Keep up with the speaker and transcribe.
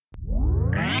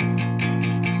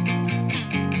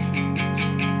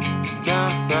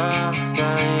yeah,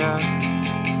 yeah,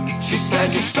 yeah. She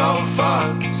said you're so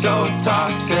fucked, so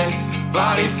toxic,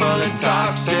 body full of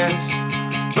toxins,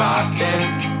 rotten.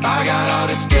 I got all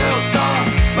this guilt on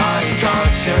my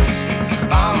conscience.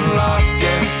 I'm locked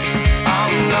in,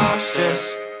 I'm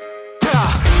nauseous.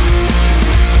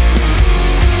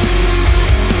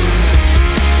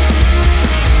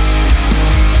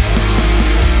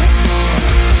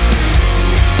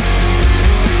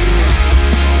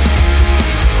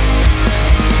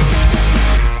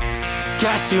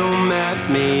 Guess you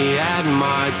met me at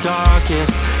my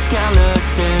darkest.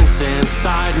 Skeletons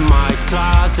inside my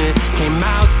closet came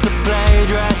out to play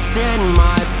dressed in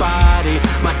my body.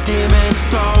 My demons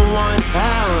throw one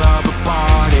hell of a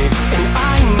party. And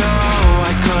I know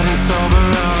I couldn't sober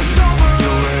up.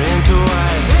 You were into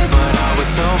us, but I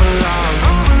was overload.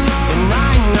 And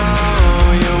I know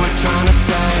you were trying to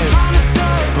save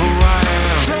who I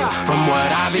am from what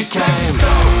I became. She said you're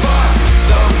so fucked,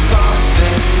 so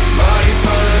toxic, body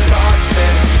full of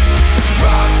toxins,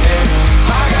 rotten.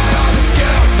 I got all this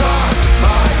guilt on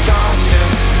my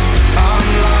conscience. I'm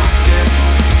locked in,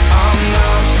 I'm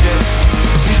nauseous.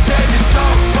 She says you're so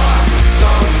fucked, so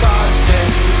toxic,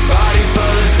 body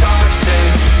full of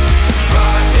toxins,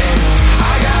 rotten.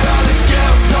 I got all this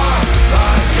guilt on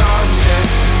my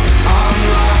conscience. I'm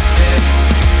locked in,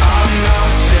 I'm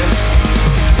nauseous.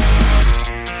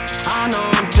 I know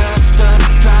I'm just a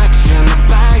distraction. The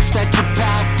bags that you're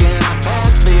packing are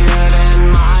heavier than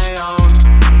my own.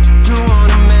 You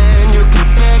want a man you can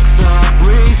fix up,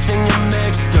 reason you're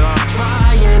mixed up,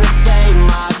 trying to save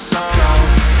my soul.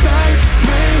 Save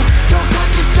me, don't cut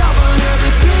yourself on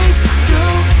every piece. You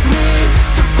need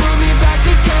to put me back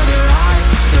together. I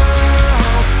sure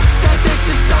hope that this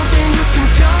is something you can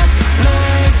just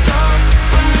let go.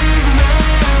 Believe me,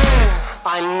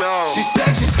 I know. She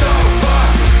said